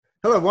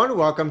Hello, everyone.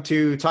 Welcome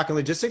to Talking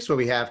Logistics, where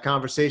we have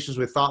conversations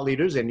with thought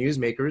leaders and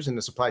newsmakers in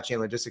the supply chain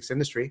logistics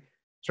industry.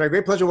 It's my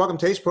great pleasure to welcome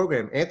today's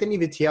program, Anthony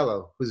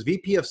Vitiello, who's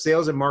VP of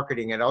Sales and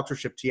Marketing at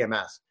Ultraship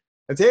TMS.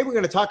 And today we're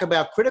going to talk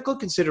about critical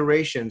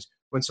considerations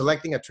when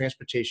selecting a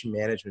transportation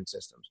management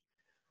system.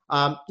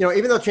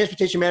 Even though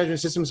transportation management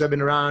systems have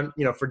been around,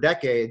 for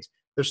decades,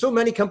 there's still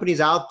many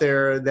companies out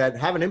there that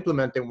haven't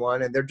implemented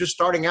one, and they're just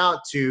starting out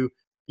to,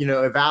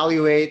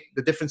 evaluate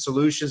the different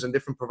solutions and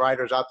different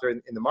providers out there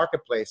in the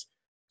marketplace.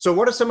 So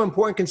what are some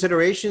important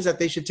considerations that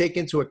they should take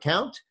into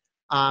account?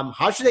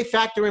 How should they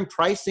factor in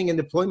pricing and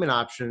deployment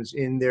options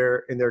in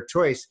their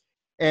choice?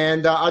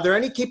 And are there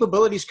any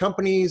capabilities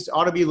companies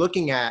ought to be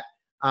looking at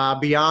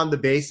beyond the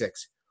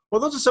basics?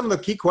 Well, those are some of the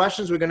key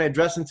questions we're going to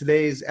address in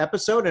today's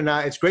episode. And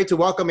it's great to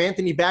welcome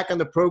Anthony back on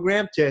the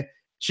program to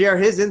share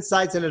his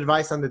insights and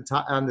advice on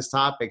this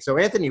topic. So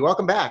Anthony,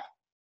 welcome back.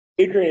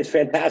 Adrian, it's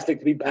fantastic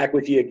to be back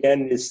with you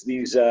again.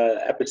 These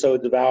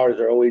episodes of ours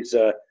are always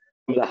some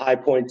of the high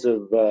points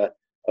of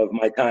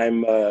my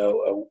time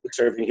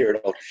serving here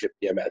at Ultraship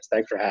TMS.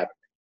 Thanks for having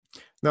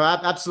me. No,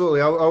 absolutely.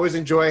 I always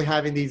enjoy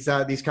having these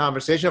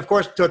conversations. Of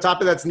course, to a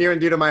topic that's near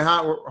and dear to my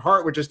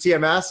heart, which is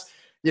TMS.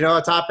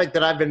 A topic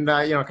that I've been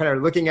kind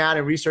of looking at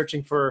and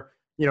researching for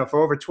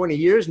over 20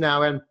 years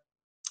now. And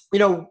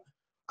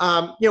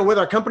with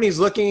our companies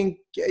looking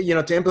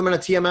to implement a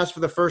TMS for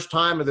the first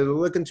time, or they're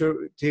looking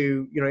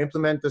to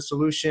implement the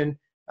solution,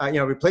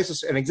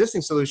 replace an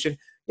existing solution.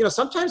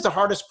 Sometimes the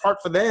hardest part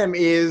for them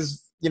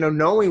is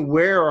knowing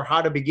where or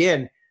how to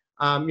begin,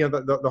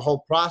 the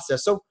whole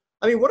process. So,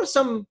 what are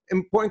some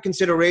important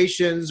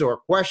considerations or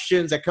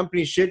questions that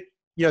companies should,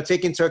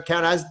 take into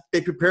account as they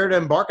prepare to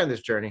embark on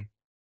this journey?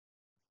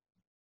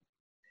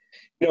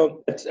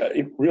 That's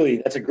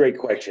a great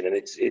question, and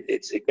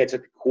it gets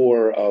at the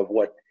core of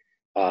what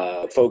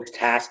folks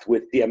tasked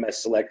with TMS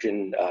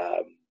selection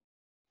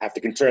have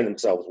to concern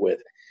themselves with.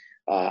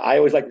 I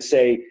always like to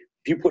say,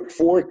 if you put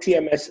 4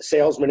 TMS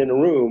salesmen in a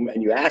room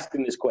and you ask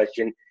them this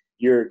question,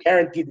 you're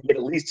guaranteed to get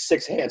at least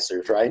 6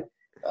 answers, right?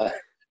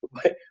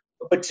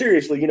 But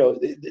seriously,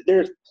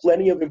 there's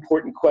plenty of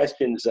important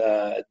questions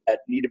that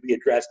need to be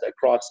addressed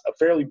across a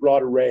fairly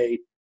broad array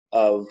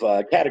of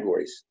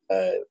categories.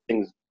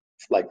 Things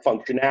like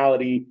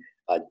functionality,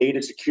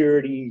 data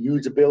security,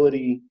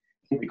 usability,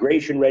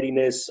 integration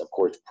readiness, of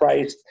course,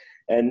 price,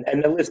 and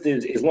the list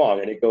is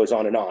long and it goes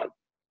on and on.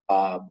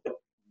 But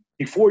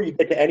before you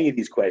get to any of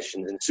these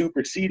questions, and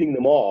superseding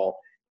them all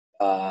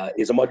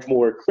is a much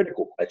more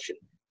critical question.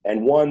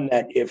 And one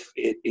that, if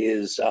it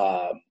is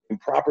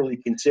improperly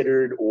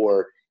considered,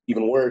 or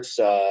even worse,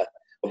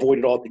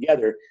 avoided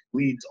altogether,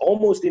 leads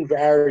almost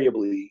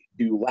invariably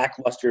to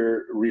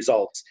lackluster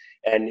results.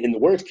 And in the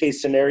worst case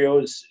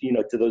scenarios,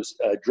 to those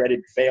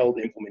dreaded failed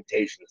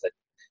implementations that,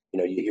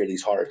 you hear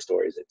these horror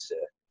stories. It's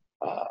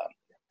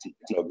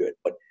no good.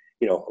 But,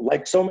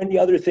 like so many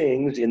other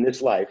things in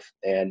this life,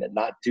 and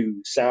not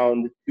to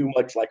sound too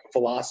much like a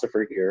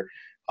philosopher here,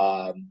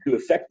 to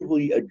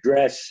effectively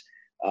address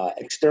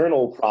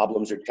external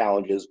problems or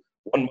challenges,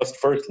 one must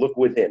first look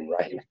within,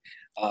 right?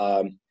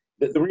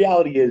 The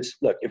reality is,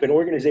 look, if an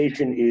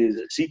organization is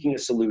seeking a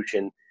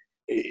solution,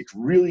 it's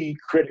really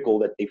critical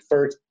that they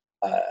first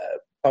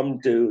come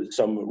to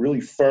some really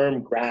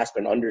firm grasp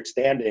and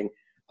understanding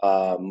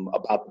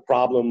about the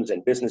problems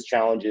and business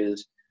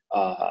challenges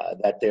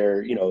that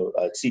they're,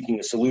 seeking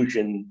a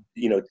solution,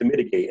 to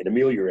mitigate and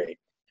ameliorate.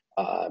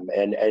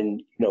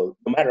 And no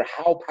matter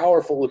how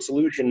powerful a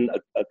solution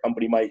a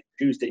company might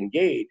choose to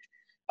engage,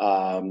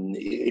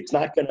 it's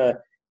not going to,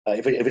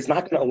 if it's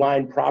not going to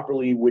align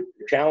properly with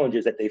the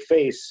challenges that they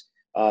face,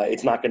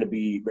 it's not going to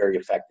be very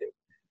effective.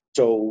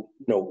 So,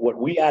 what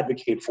we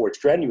advocate for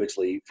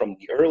strenuously from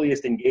the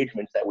earliest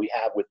engagements that we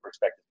have with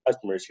prospective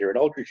customers here at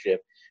Ultraship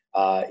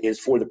is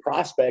for the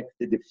prospect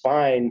to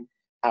define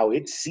how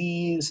it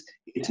sees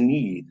its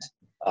needs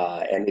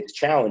and its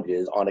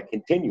challenges on a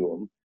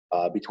continuum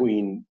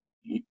between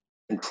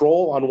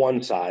control on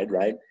one side,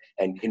 right,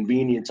 and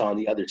convenience on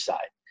the other side.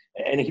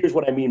 And here's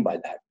what I mean by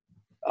that.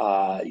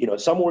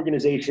 Some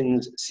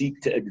organizations seek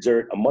to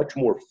exert a much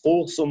more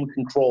fulsome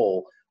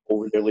control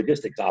over their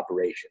logistics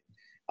operation.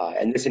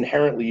 And this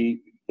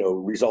inherently,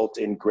 results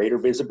in greater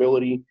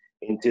visibility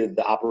into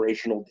the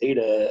operational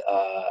data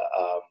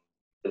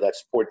that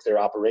supports their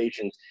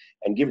operations,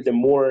 and gives them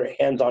more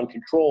hands-on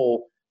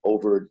control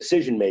over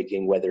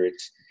decision-making, whether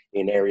it's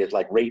in areas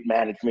like rate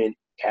management,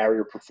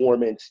 carrier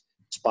performance,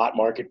 spot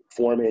market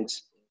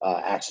performance,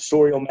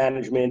 accessorial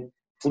management,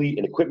 fleet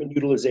and equipment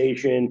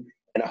utilization,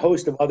 and a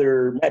host of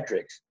other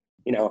metrics.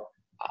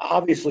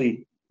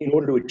 Obviously, in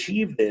order to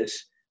achieve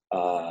this,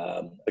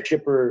 a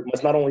shipper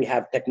must not only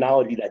have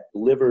technology that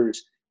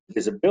delivers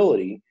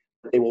visibility,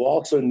 but they will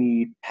also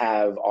need to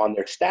have on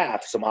their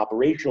staff some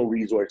operational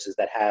resources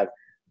that have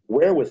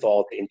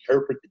wherewithal to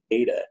interpret the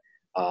data,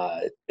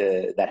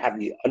 that have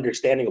the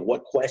understanding of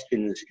what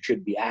questions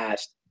should be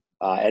asked,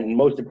 and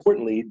most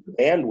importantly, the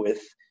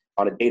bandwidth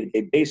on a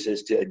day-to-day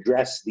basis to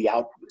address the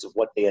outputs of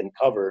what they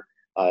uncover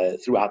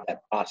throughout that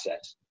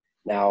process.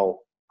 Now,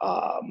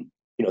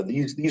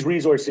 these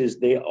resources,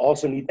 they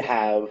also need to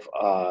have,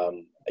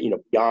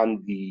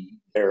 beyond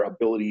their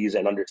abilities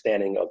and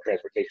understanding of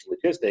transportation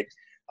logistics,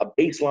 a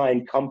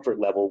baseline comfort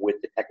level with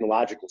the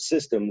technological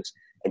systems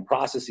and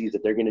processes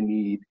that they're going to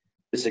need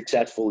to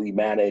successfully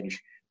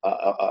manage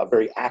a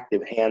very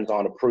active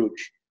hands-on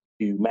approach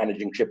to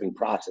managing shipping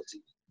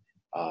processes.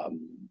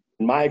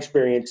 In my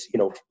experience,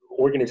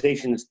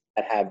 organizations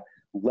that have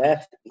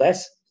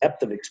less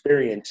depth of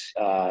experience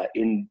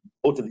in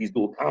both of these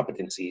dual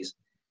competencies,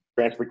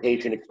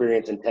 transportation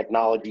experience and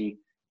technology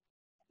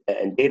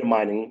and data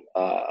mining,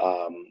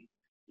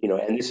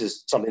 and this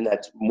is something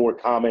that's more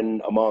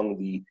common among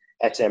the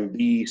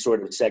SMB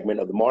sort of segment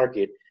of the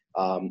market.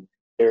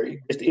 There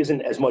just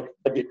isn't as much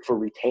budget for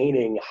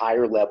retaining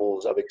higher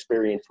levels of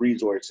experienced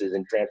resources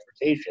in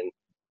transportation,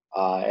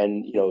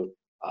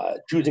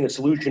 choosing a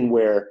solution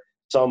where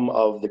some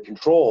of the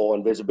control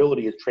and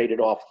visibility is traded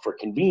off for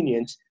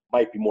convenience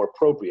might be more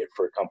appropriate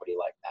for a company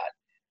like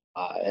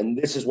that. And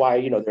this is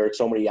why, there are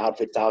so many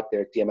outfits out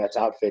there, TMS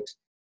outfits,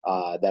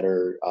 that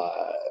are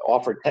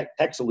offer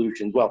tech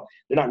solutions. Well,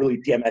 they're not really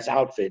TMS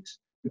outfits.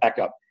 Back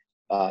up.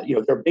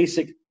 They're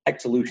basic tech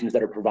solutions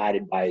that are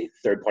provided by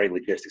third-party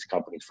logistics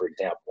companies, for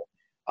example.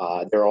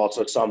 There are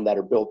also some that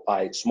are built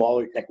by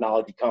smaller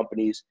technology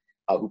companies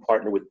who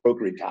partner with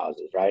brokerage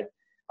houses, right?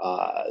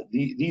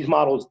 These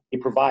models, they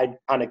provide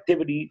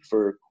connectivity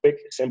for quick,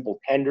 simple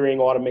tendering,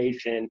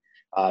 automation,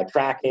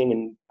 tracking,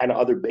 and kind of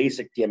other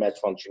basic TMS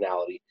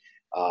functionality.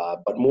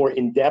 But more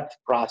in-depth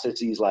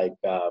processes like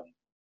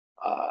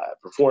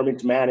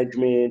performance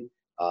management,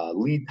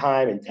 lead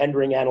time and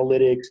tendering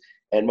analytics,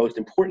 and most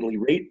importantly,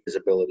 rate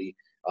visibility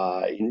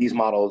in these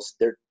models,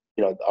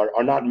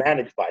 are not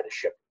managed by the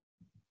shipper.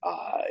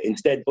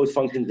 Instead, those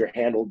functions are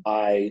handled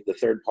by the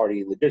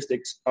third-party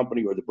logistics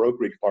company or the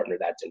brokerage partner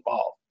that's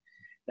involved.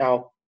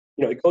 Now,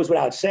 it goes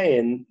without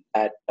saying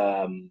that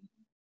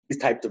these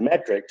types of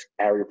metrics,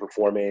 carrier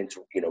performance,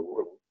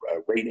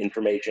 rate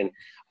information,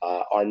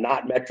 are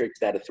not metrics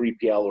that a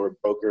 3PL or a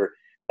broker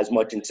has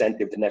much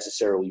incentive to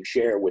necessarily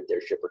share with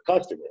their shipper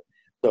customer.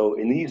 So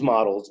in these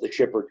models, the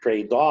shipper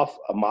trades off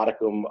a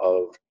modicum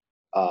of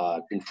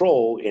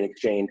control in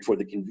exchange for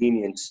the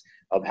convenience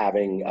of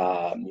having,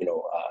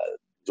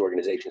 these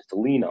organizations to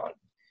lean on.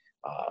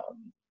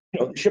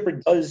 The shipper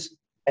does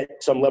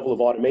at some level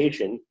of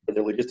automation for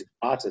their logistics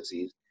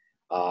processes,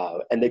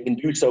 and they can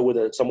do so with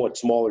a somewhat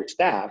smaller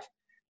staff,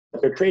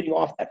 but they're trading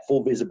off that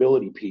full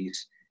visibility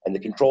piece and the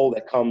control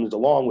that comes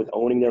along with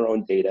owning their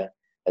own data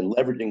and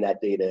leveraging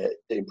that data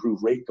to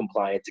improve rate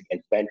compliance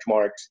against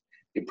benchmarks,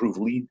 improve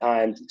lead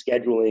times and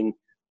scheduling,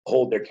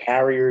 hold their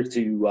carriers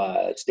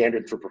to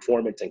standards for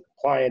performance and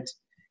compliance,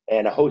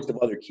 and a host of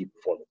other key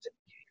performance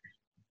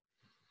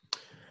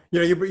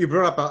indicators. You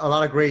brought up a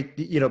lot of great,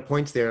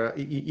 points there,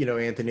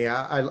 Anthony.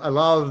 I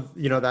love,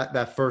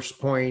 that first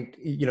point,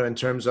 in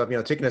terms of,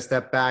 taking a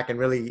step back and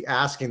really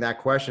asking that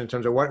question in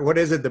terms of what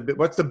is it,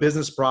 what's the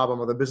business problem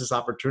or the business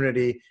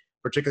opportunity,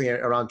 particularly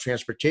around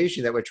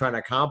transportation, that we're trying to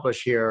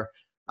accomplish here,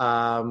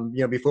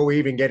 before we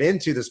even get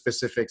into the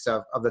specifics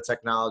of the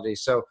technology.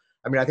 So,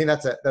 I think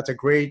that's a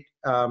great,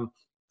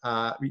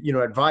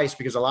 advice,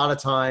 because a lot of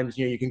times,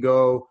 you can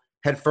go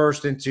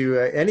headfirst into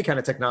any kind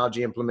of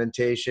technology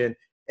implementation.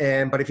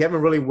 But if you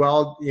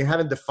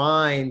haven't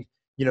defined,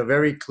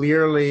 very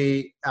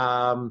clearly,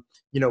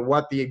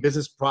 what the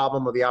business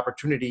problem or the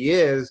opportunity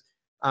is,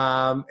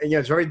 and,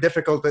 it's very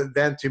difficult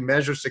then to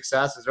measure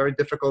success. It's very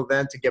difficult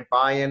then to get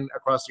buy-in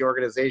across the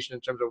organization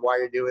in terms of why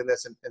you're doing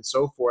this and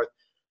so forth.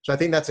 So I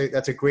think that's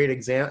a great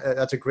example.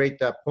 That's a great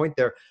point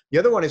there. The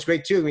other one is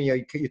great too.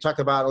 You talked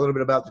about a little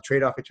bit about the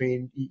trade-off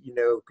between,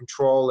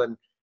 control and,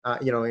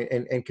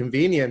 and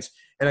convenience.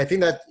 And I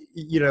think that,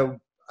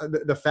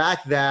 the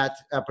fact that,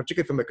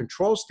 particularly from the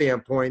control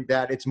standpoint,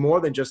 that it's more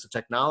than just the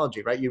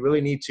technology, right? You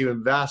really need to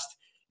invest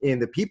in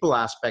the people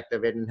aspect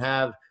of it and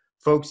have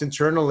folks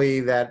internally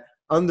that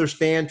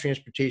understand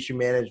transportation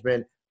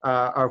management,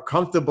 are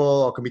comfortable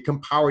or can become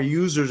power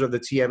users of the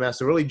TMS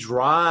to really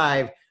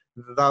drive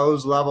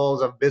those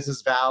levels of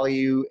business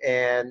value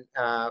and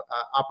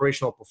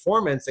operational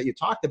performance that you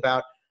talked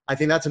about. I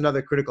think that's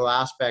another critical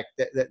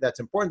aspect that's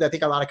important that I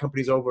think a lot of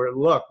companies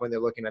overlook when they're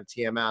looking at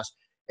TMS.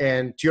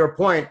 And to your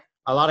point,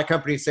 a lot of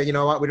companies say, we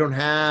don't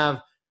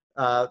have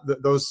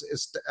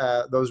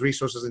those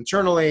resources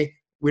internally.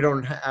 We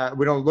don't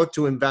look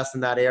to invest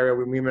in that area.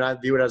 We may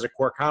not view it as a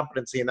core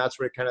competency, and that's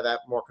where kind of that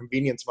more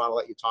convenience model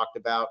that you talked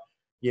about,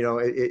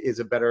 is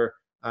a better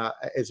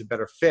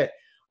fit.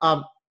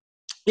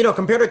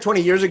 Compared to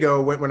 20 years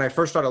ago when I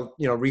first started,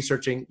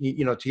 researching,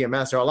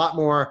 TMS, there are a lot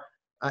more,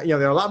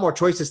 there are a lot more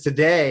choices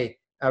today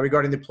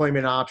regarding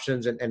deployment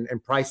options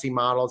and pricing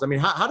models.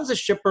 How does a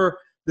shipper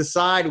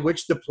decide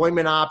which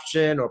deployment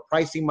option or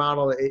pricing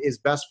model is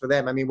best for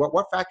them?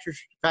 What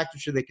factors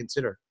should they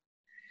consider?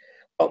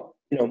 Well,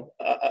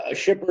 a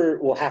shipper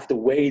will have to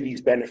weigh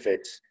these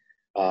benefits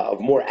of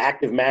more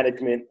active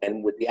management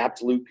and with the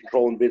absolute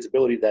control and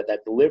visibility that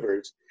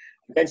delivers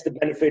against the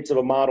benefits of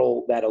a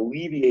model that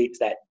alleviates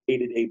that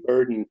day-to-day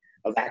burden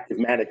of active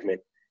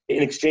management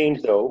in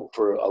exchange, though,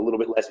 for a little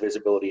bit less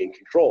visibility and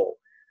control.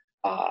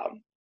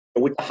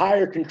 With the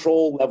higher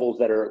control levels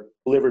that are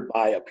delivered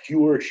by a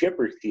pure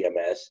shipper's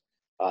TMS,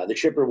 the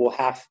shipper will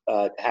have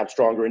to have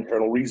stronger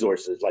internal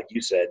resources, like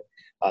you said,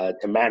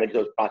 to manage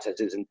those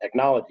processes and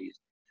technologies.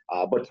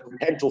 But the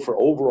potential for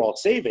overall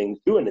savings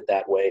doing it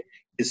that way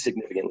is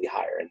significantly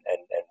higher, and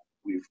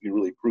we've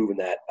really proven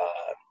that,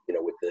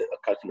 with the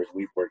customers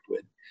we've worked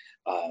with.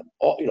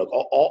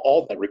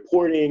 All that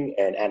reporting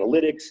and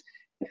analytics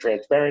and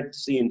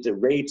transparency into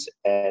rates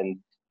and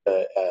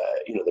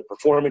the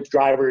performance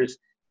drivers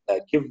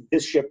give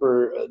this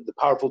shipper the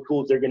powerful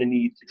tools they're going to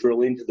need to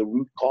drill into the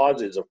root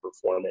causes of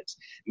performance,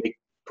 make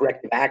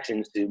corrective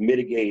actions to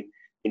mitigate,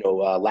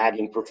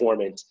 lagging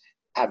performance,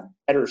 have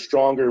better,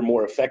 stronger,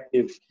 more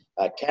effective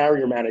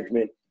carrier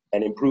management,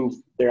 and improve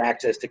their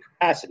access to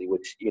capacity,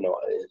 which,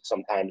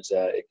 sometimes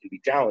it can be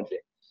challenging.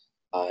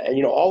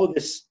 And all of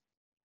this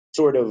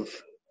sort of,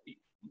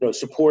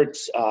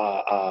 supports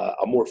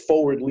a more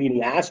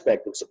forward-leaning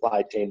aspect of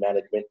supply chain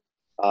management,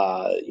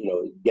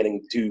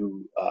 getting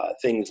to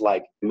things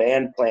like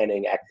demand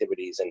planning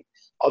activities and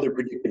other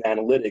predictive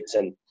analytics,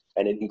 and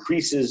it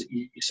increases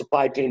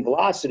supply chain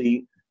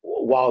velocity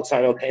while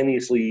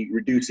simultaneously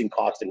reducing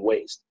cost and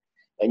waste.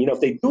 And, if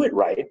they do it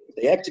right, if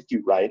they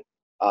execute right,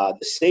 the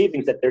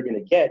savings that they're going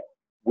to get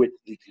with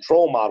the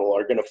control model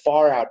are going to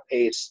far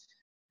outpace,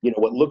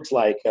 what looks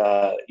like,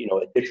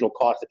 additional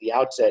cost at the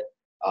outset.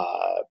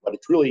 But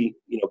it's really,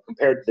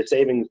 compared to the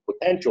savings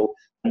potential,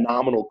 a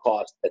nominal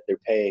cost that they're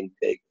paying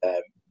to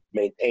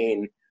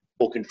maintain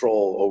full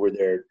control over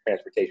their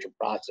transportation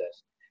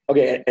process.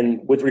 Okay,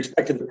 and with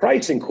respect to the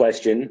pricing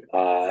question,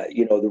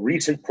 the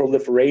recent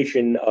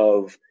proliferation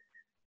of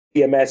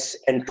TMS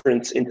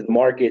entrants into the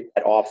market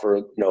that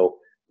offer,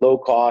 low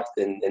cost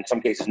and in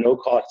some cases no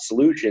cost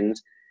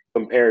solutions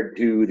compared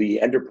to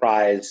the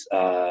enterprise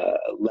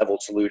level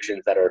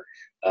solutions that are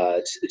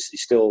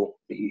still,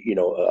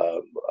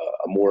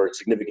 a more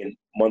significant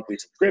monthly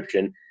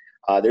subscription.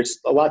 There's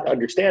a lot to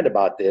understand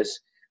about this.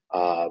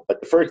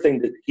 But the first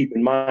thing to keep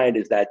in mind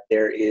is that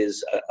there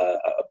is a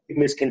big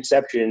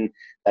misconception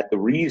that the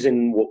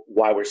reason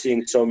why we're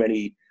seeing so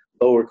many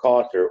lower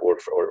cost or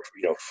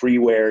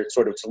freeware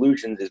sort of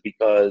solutions is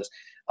because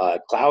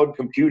cloud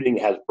computing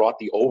has brought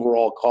the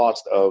overall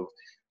cost of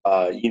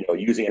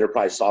using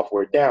enterprise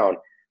software down.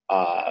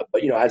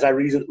 But as I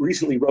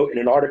recently wrote in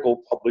an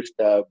article published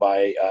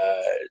by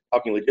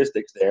Talking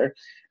Logistics there,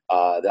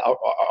 the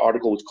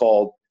article was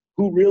called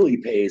 "Who Really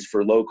Pays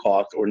for Low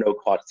Cost or No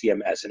Cost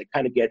TMS?" And it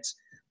kind of gets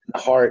to the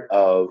heart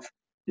of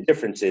the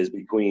differences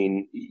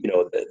between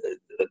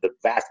the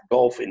vast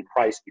gulf in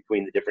price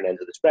between the different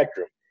ends of the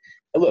spectrum.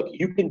 And look,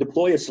 you can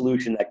deploy a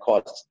solution that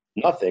costs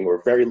nothing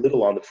or very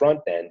little on the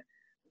front end,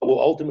 but will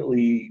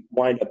ultimately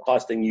wind up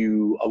costing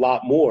you a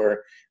lot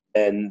more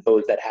than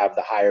those that have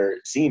the higher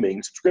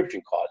seeming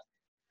subscription cost.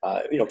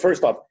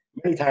 First off,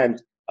 many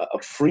times a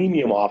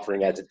freemium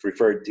offering, as it's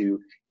referred to,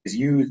 is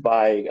used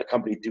by a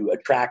company to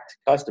attract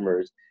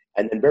customers.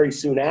 And then very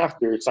soon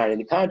after signing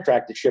the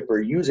contract, the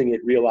shipper using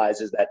it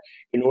realizes that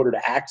in order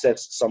to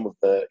access some of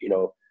the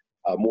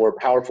more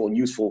powerful and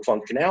useful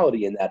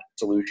functionality in that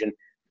solution,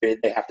 they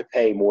have to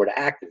pay more to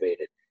activate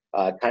it.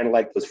 Kind of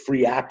like those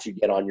free apps you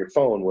get on your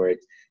phone, where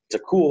it's a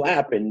cool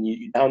app and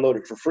you download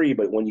it for free,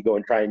 but when you go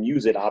and try and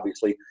use it,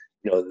 obviously,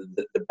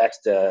 the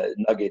best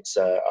nuggets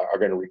are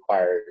going to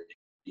require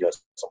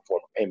some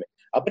form of payment.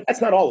 But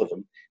that's not all of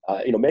them.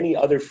 Many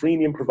other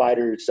freemium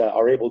providers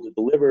are able to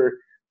deliver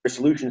their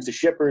solutions to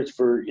shippers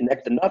for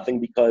next to nothing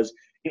because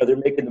they're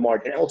making the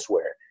margin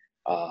elsewhere.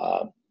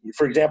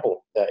 For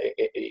example,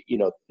 in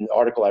the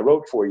article I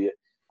wrote for you,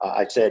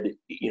 I said,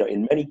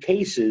 in many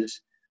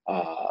cases,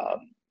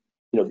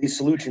 these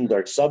solutions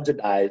are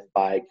subsidized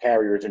by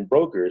carriers and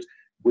brokers,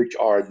 which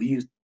are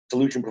these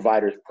solution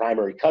providers'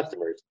 primary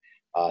customers.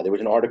 There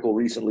was an article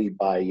recently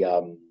by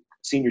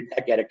senior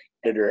tech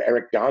editor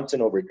Eric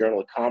Johnson over at Journal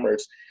of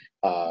Commerce,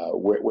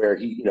 where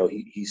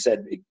he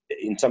said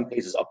in some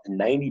cases up to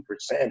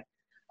 90%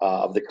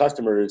 of the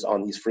customers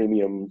on these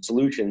freemium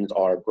solutions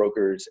are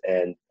brokers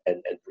and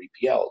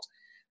 3PLs.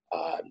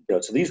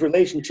 So these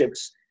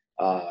relationships,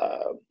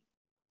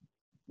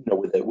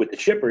 with the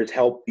shippers,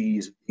 help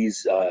these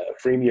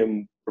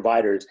freemium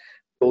providers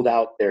build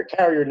out their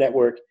carrier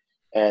network,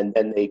 and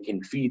then they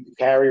can feed the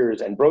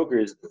carriers and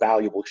brokers the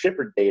valuable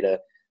shipper data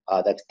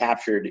that's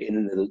captured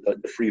in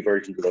the free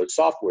versions of those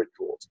software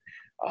tools.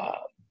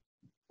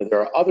 There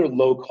are other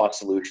low-cost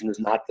solutions,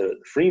 not the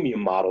freemium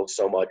model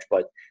so much,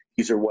 but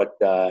these are what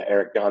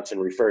Eric Johnson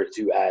refers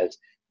to as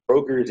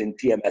brokers in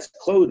TMS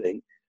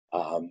clothing.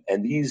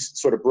 And these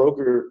sort of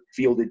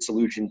broker-fielded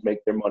solutions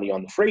make their money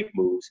on the freight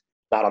moves,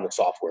 not on the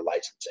software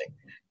licensing.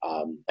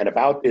 And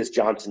about this,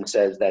 Johnson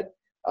says that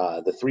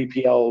the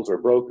 3PLs or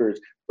brokers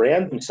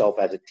brand themselves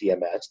as a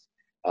TMS,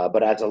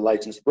 but as a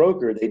licensed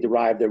broker, they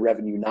derive their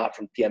revenue not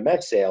from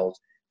TMS sales,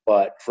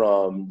 but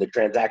from the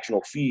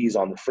transactional fees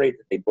on the freight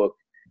that they book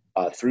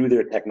through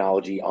their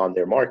technology on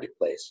their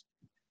marketplace.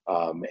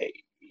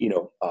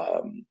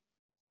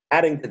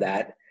 Adding to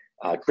that,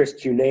 Chris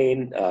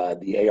Cunane,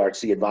 the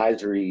ARC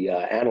advisory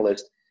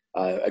analyst,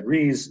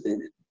 agrees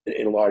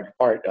in large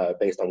part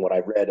based on what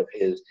I've read of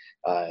his.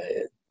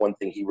 One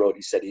thing he wrote,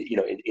 he said,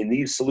 in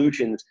these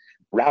solutions,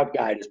 route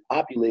guide is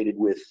populated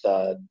with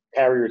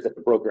carriers that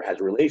the broker has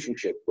a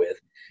relationship with,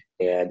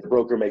 and the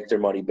broker makes their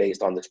money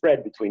based on the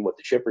spread between what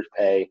the shippers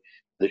pay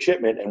for the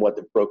shipment and what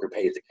the broker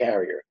pays the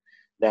carrier.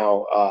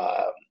 Now,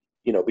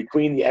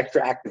 between the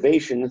extra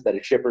activations that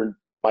a shipper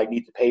might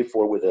need to pay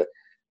for with a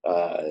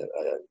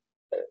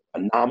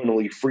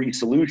nominally free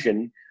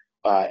solution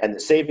and the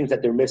savings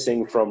that they're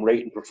missing from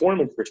rate and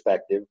performance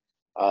perspective,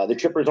 the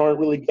shippers aren't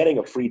really getting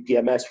a free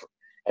TMS.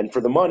 And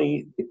for the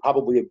money, they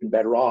probably have been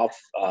better off,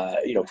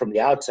 from the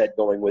outset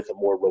going with a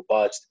more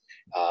robust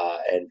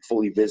and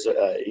full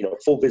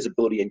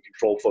visibility and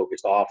control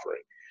focused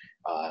offering.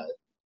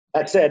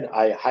 That said,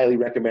 I highly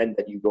recommend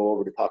that you go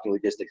over to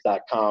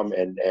talkinglogistics.com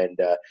and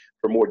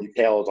for more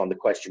details on the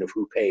question of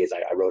who pays.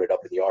 I wrote it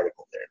up in the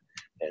article there,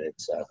 and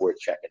it's worth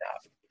checking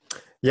out.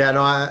 Yeah,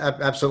 no, I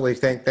absolutely.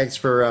 Thanks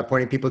for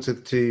pointing people to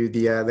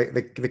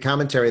the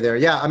commentary there.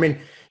 Yeah, I mean,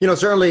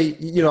 certainly,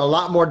 a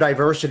lot more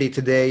diversity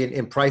today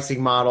in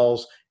pricing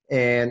models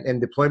and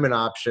deployment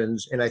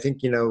options. And I think,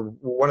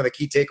 one of the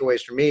key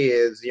takeaways for me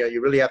is, you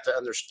really have to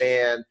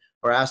understand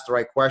or ask the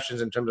right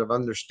questions in terms of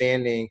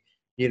understanding,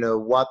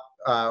 what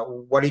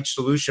each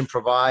solution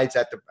provides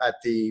at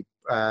the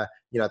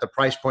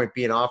price point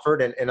being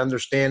offered, and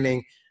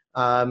understanding,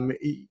 the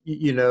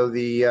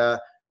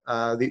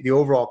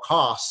overall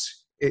costs,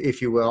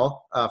 if you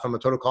will, from a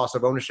total cost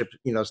of ownership,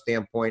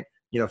 standpoint,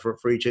 for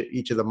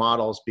each of the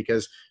models,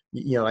 because,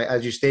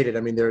 as you stated,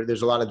 I mean,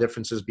 there's a lot of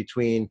differences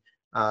between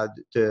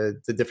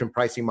the different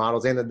pricing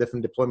models and the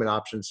different deployment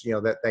options,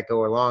 that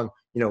go along,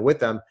 with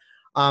them.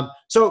 Of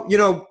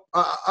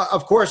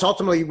course,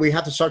 ultimately we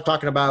have to start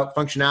talking about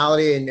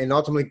functionality, and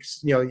ultimately,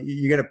 you're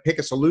going to pick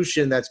a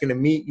solution that's going to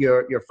meet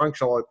your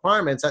functional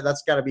requirements.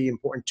 That's got to be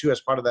important too,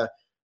 as part of the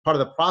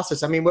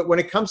process. I mean, when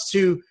it comes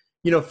to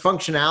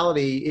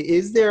functionality,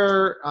 is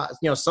there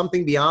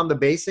something beyond the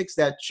basics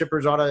that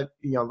shippers ought to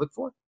look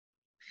for?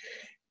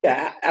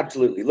 Yeah,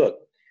 absolutely. Look,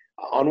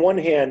 on one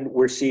hand,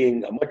 we're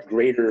seeing a much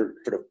greater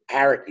sort of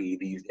parity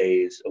these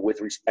days with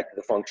respect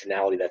to the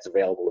functionality that's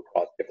available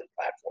across different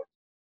platforms.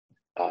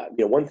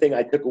 One thing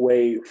I took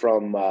away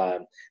from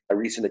a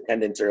recent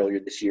attendance earlier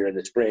this year in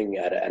the spring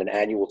at an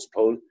annual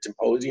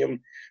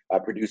symposium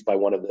produced by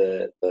one of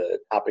the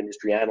top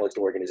industry analyst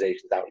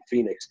organizations out in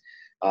Phoenix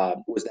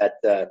was that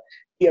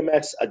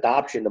TMS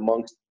adoption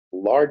amongst the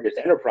largest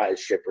enterprise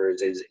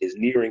shippers is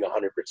nearing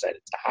 100%. It's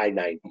the high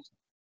 90s.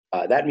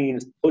 That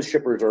means those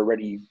shippers are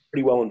already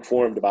pretty well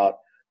informed about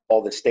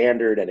all the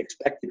standard and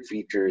expected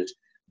features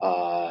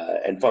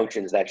and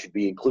functions that should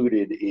be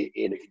included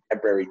in a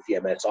contemporary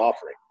TMS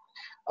offering.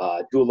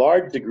 To a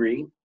large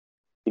degree,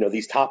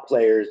 these top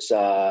players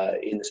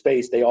in the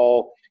space, they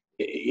all,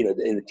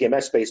 in the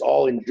TMS space,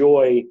 all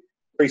enjoy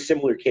very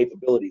similar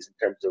capabilities in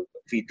terms of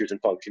features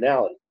and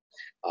functionality.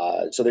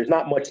 So there's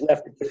not much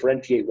left to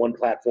differentiate one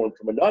platform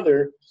from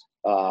another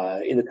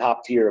in the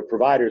top tier of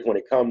providers when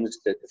it comes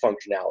to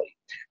functionality.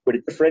 Where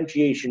the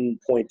differentiation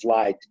points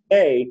lie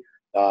today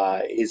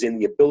is in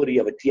the ability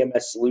of a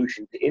TMS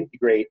solution to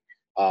integrate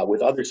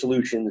with other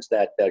solutions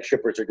that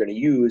shippers are going to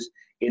use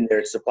in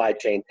their supply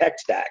chain tech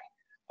stack.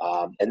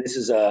 And this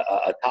is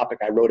a topic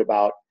I wrote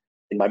about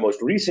in my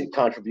most recent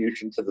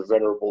contribution to the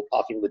venerable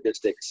Talking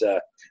Logistics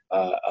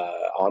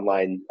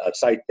online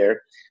site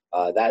there.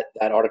 That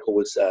article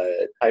was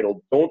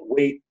titled, "Don't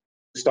Wait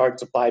to Start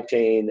Supply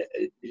Chain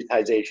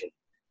Digitization."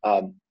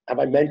 Have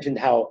I mentioned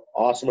how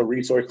awesome a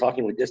resource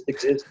Talking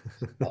Logistics is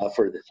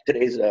for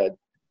today's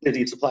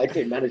busy supply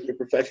chain management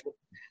professional?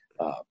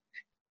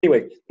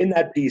 Anyway, in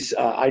that piece,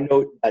 I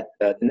note that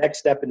the next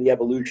step in the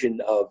evolution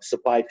of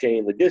supply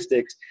chain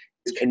logistics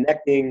is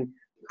connecting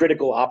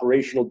critical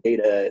operational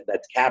data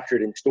that's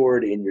captured and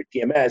stored in your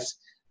TMS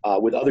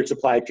with other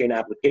supply chain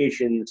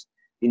applications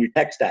in your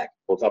tech stack,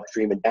 both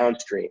upstream and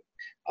downstream.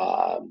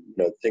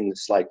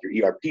 Things like your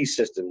ERP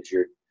systems,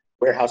 your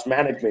warehouse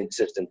management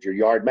systems, your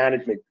yard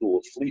management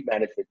tools, fleet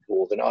management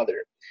tools, and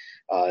other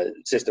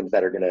systems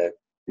that are going to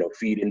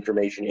feed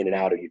information in and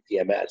out of your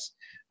TMS.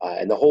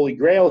 And the holy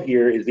grail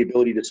here is the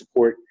ability to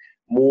support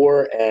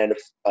more and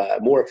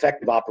more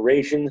effective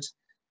operations,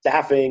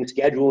 staffing,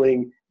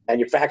 scheduling,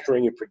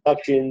 manufacturing and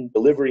production,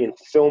 delivery and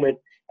fulfillment,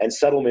 and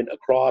settlement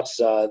across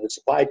the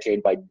supply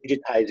chain by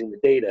digitizing the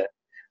data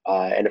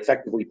and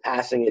effectively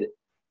passing it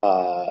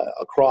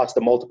across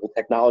the multiple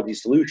technology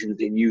solutions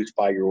in use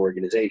by your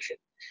organization.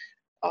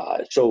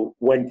 So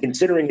when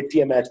considering a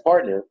TMS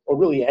partner, or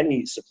really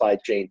any supply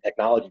chain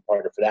technology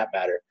partner for that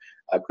matter,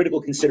 a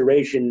critical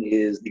consideration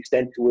is the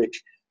extent to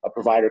which a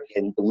provider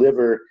can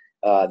deliver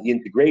the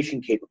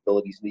integration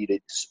capabilities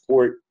needed to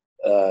support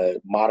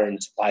modern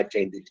supply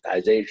chain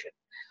digitization.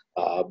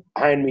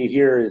 Behind me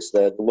here is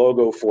the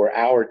logo for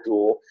our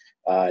tool.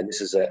 And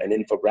this is an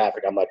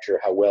infographic. I'm not sure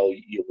how well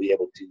you'll be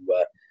able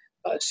to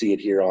see it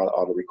here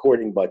on the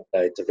recording, but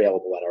it's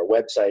available on our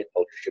website,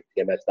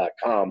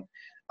 ultrashiptms.com.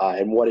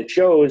 And what it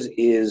shows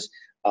is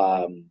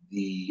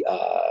the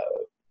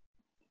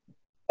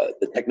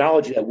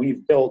technology that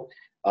we've built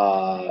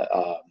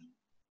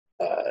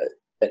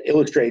that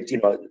illustrates,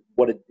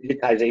 what a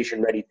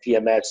digitization-ready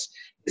TMS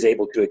is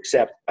able to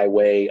accept by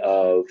way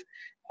of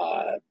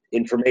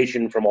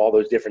information from all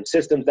those different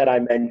systems that I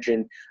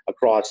mentioned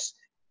across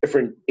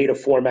different data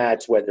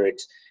formats, whether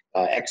it's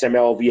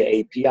XML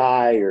via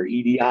API or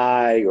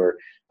EDI or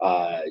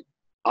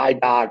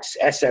iDocs,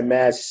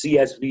 SMS,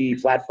 CSV,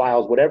 flat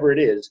files, whatever it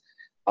is.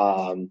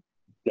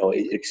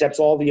 It accepts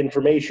all the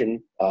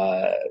information,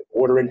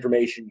 order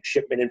information,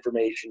 shipment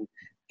information,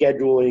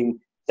 scheduling,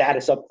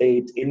 status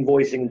updates,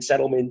 invoicing and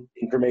settlement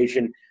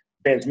information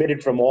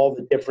transmitted from all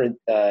the different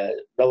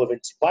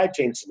relevant supply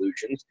chain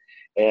solutions,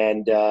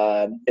 and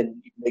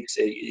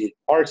it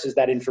parses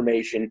that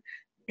information,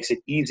 makes it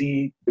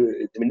easy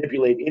to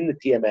manipulate in the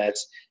TMS,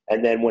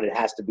 and then when it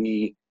has to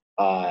be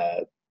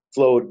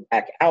flowed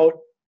back out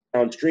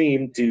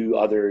downstream to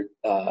other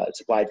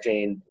supply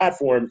chain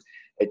platforms,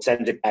 it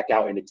sends it back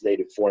out in its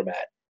native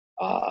format.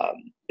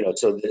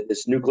 So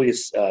this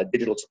Nucleus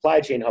digital supply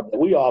chain hub that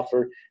we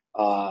offer,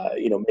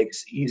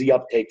 makes easy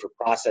uptake for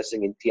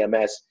processing in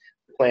TMS,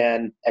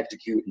 plan,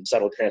 execute, and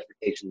settle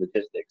transportation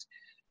logistics.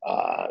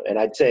 And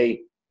I'd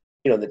say,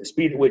 the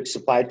speed at which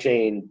supply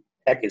chain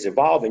tech is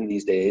evolving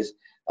these days,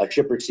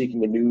 shippers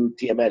seeking a new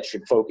TMS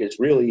should focus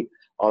really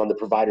on the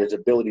provider's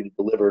ability to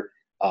deliver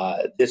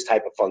this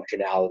type of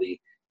functionality.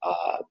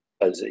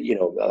 Because,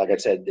 like I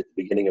said at the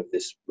beginning of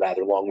this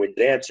rather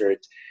long-winded answer,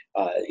 it's,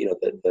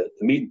 the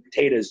meat and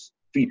potatoes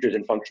features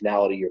and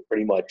functionality are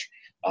pretty much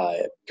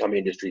become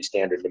industry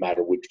standard no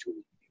matter which tool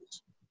you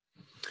use.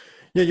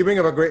 Yeah, you bring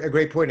up a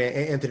great point,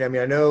 Anthony. I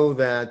mean, I know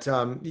that,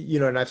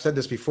 and I've said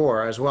this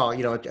before as well,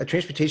 a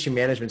transportation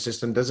management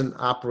system doesn't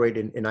operate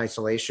in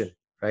isolation,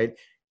 right?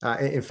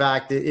 In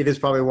fact, it is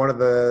probably one of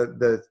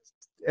the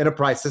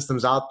enterprise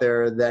systems out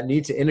there that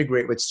need to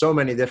integrate with so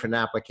many different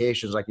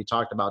applications, like you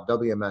talked about,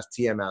 WMS,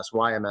 TMS,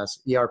 YMS,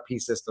 ERP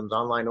systems,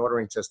 online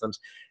ordering systems,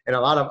 and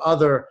a lot of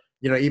other,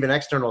 even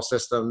external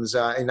systems.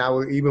 And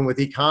now even with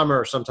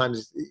e-commerce,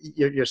 sometimes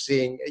you're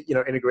seeing,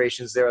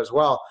 integrations there as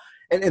well.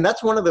 And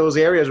that's one of those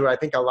areas where I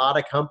think a lot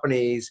of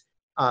companies,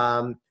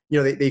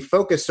 they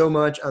focus so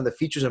much on the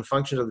features and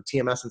functions of the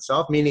TMS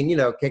itself, meaning,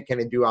 can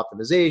it do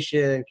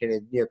optimization?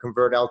 Can it,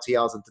 convert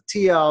LTLs into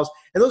TLs?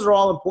 And those are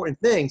all important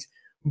things.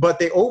 But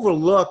they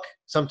overlook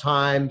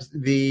sometimes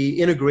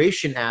the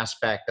integration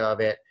aspect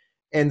of it.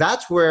 And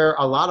that's where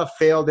a lot of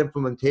failed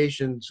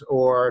implementations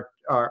or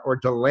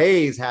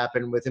delays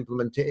happen with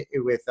implementations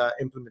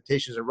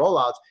and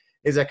rollouts,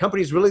 is that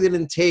companies really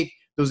didn't take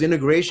those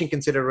integration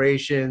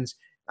considerations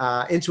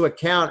into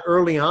account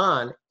early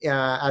on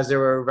as they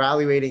were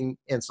evaluating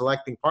and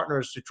selecting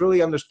partners to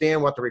truly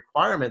understand what the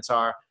requirements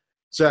are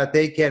so that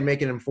they can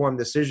make an informed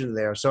decision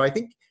there. So I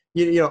think,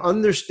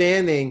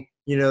 understanding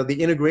the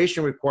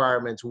integration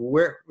requirements,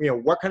 where,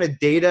 what kind of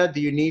data do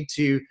you need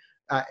to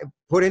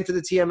put into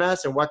the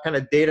TMS, and what kind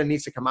of data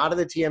needs to come out of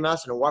the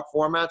TMS, and in what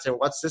formats, and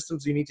what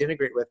systems you need to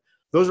integrate with.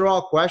 Those are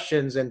all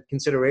questions and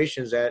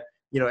considerations that,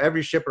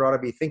 every shipper ought to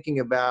be thinking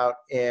about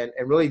and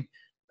really,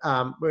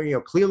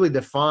 clearly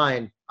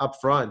define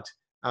upfront,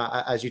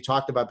 as you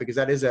talked about, because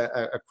that is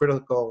a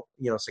critical,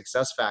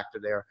 success factor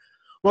there.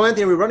 Well,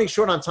 Anthony, we're running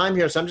short on time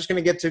here, so I'm just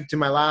going to get to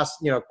my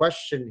last,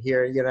 question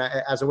here,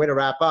 as a way to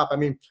wrap up. I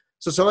mean,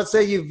 so let's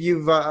say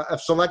you've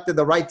selected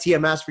the right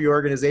TMS for your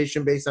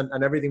organization based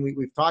on everything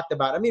we've talked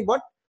about. I mean,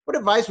 what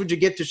advice would you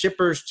give to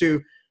shippers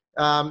to,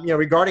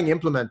 regarding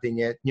implementing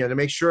it, to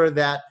make sure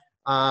that,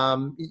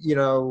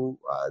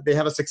 they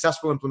have a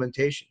successful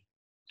implementation?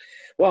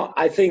 Well,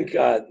 I think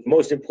the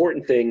most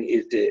important thing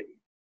is to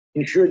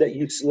ensure that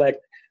you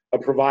select a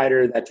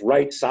provider that's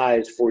right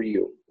size for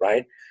you,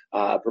 right?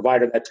 A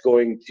provider that's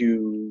going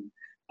to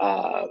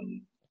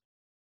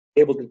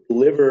able to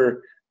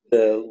deliver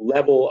the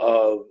level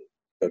of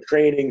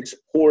training,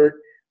 support,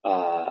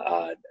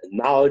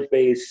 knowledge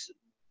base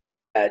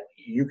that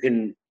you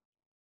can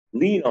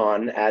lean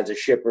on as a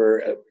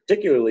shipper,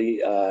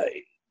 particularly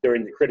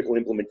during the critical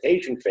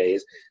implementation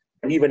phase,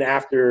 and even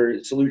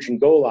after solution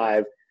go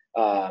live,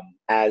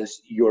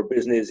 as your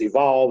business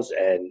evolves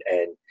and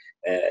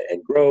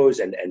grows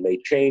and may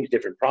change,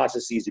 different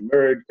processes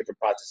emerge, different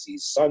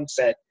processes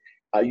sunset.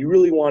 You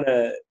really want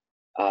to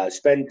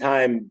spend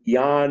time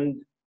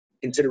beyond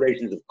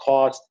considerations of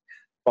cost,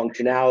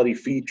 functionality,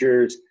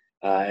 features,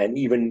 and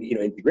even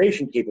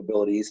integration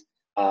capabilities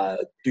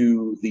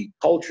to the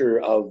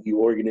culture of the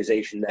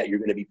organization that you're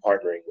going to be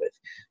partnering with,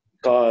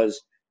 because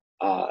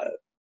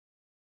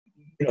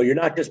you're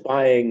not just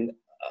buying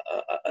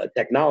a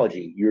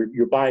technology.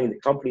 You're buying the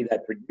company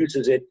that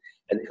produces it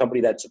and the company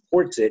that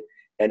supports it,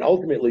 and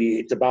ultimately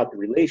it's about the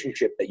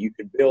relationship that you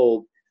can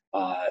build.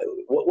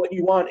 What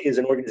you want is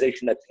an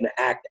organization that's going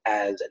to act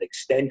as an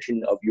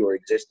extension of your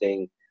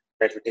existing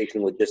transportation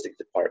and logistics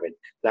department.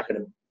 Not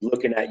going to be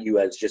looking at you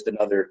as just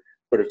another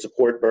sort of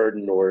support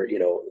burden or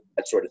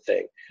that sort of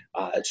thing.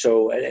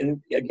 So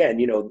again,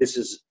 this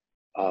is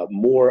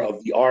more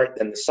of the art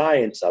than the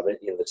science of it.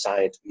 The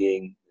science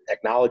being the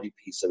technology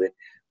piece of it.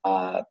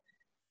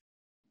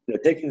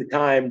 Taking the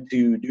time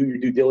to do your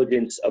due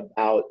diligence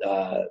about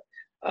the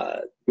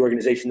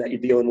organization that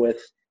you're dealing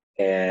with,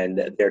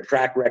 and their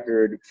track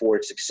record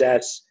for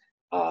success.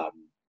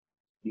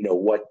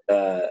 What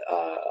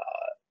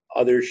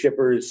other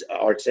shippers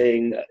are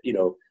saying,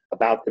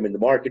 about them in the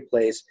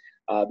marketplace,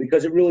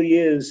 because it really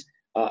is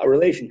a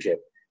relationship.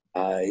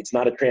 It's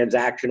not a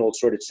transactional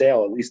sort of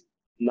sale, at least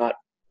not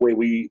the way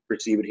we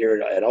perceive it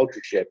here at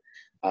UltraShip.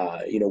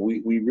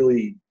 We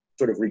really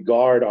sort of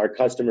regard our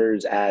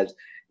customers as,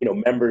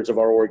 members of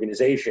our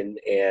organization.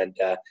 And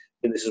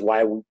this is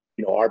why,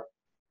 our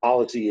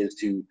policy is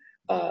to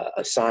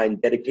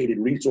assign dedicated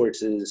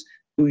resources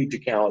to each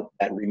account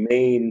that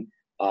remain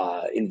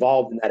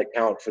involved in that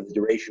account for the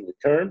duration of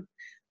the term.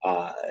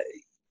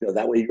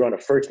 That way you're on a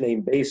first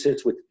name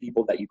basis with the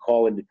people that you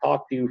call in to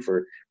talk to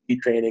for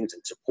trainings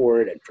and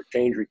support and for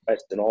change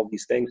requests and all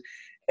these things.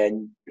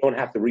 And you don't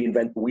have to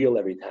reinvent the wheel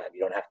every time. You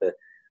don't have to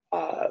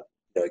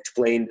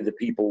explain to the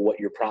people what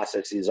your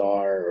processes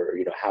are or,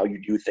 how you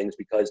do things,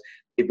 because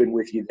they've been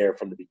with you there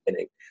from the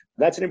beginning.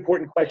 That's an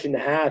important question to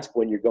ask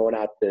when you're going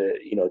out to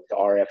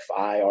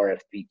RFI,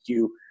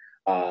 RFPQ,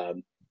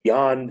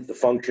 beyond the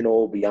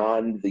functional,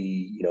 beyond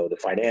the, the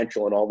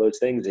financial and all those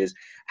things, is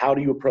how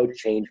do you approach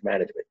change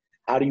management?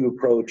 How do you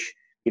approach,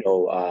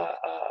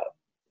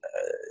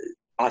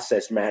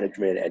 process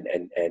management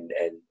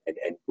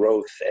and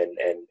growth and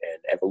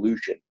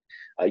evolution?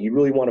 You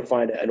really want to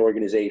find an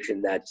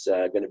organization that's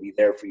going to be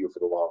there for you for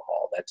the long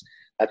haul.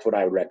 That's what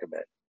I would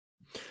recommend.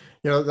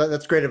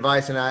 That's great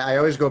advice. And I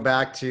always go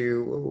back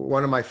to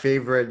one of my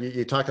favorite,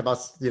 you talked about,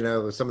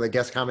 some of the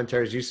guest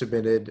commentaries you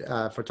submitted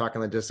for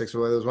Talking Logistics.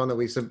 Well, there was one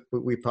that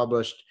we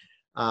published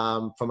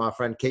from our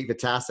friend Kate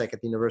Vitasek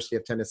at the University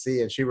of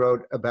Tennessee. And she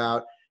wrote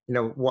about,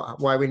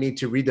 why we need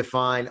to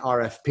redefine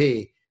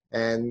RFP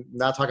and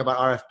not talk about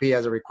RFP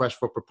as a request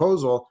for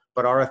proposal,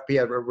 but RFP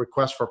as a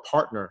request for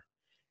partner.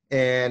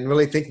 And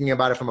really thinking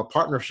about it from a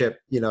partnership,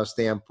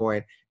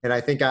 standpoint. And I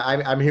think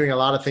I'm hearing a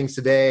lot of things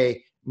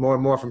today, more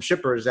and more from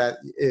shippers, that,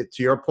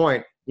 to your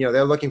point,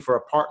 they're looking for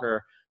a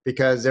partner,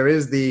 because there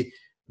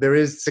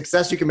is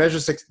success. You can measure.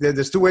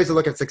 There's two ways to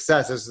look at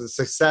success. There's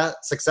the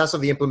success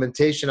of the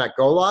implementation at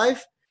go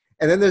live,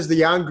 and then there's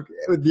the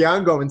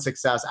ongoing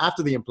success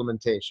after the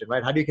implementation,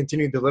 right? How do you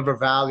continue to deliver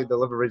value,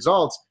 deliver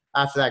results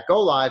after that go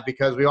live?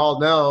 Because we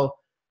all know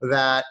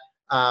that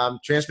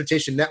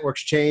transportation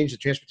networks change, the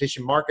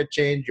transportation market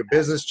change, your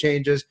business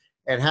changes,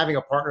 and having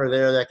a partner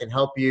there that can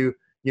help you,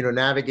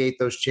 navigate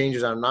those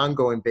changes on an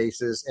ongoing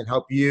basis and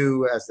help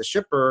you as the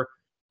shipper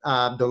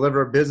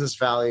deliver business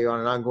value on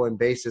an ongoing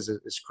basis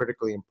is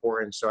critically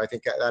important. So I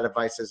think that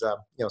advice is,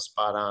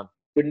 spot on.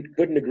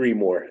 Couldn't agree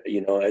more.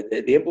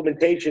 The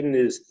implementation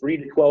is 3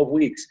 to 12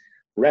 weeks.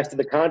 The rest of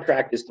the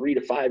contract is 3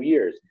 to 5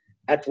 years.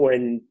 That's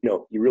when,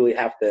 you really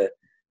have to,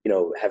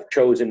 have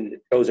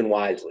chosen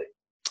wisely.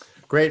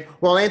 Great.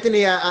 Well,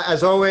 Anthony,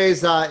 as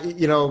always,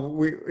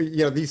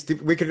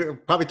 we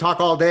could probably talk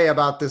all day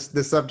about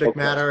this subject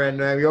matter, and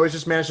we always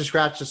just manage to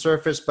scratch the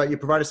surface, but you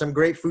provided some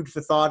great food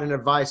for thought and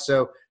advice.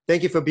 So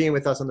thank you for being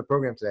with us on the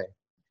program today.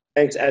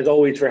 Thanks, as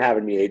always, for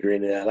having me,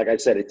 Adrian. Like I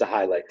said, it's a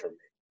highlight for me.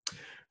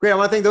 Great. I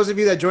want to thank those of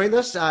you that joined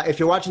us. If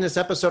you're watching this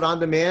episode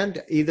on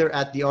demand, either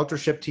at the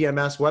UltraShip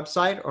TMS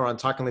website or on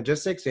Talking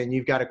Logistics, and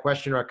you've got a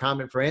question or a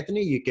comment for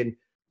Anthony, you can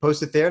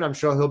post it there, and I'm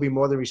sure he'll be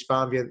more than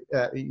respond via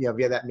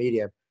that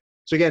medium.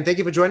 So again, thank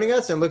you for joining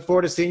us, and look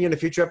forward to seeing you in a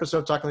future episode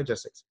of Talking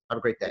Logistics. Have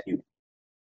a great day.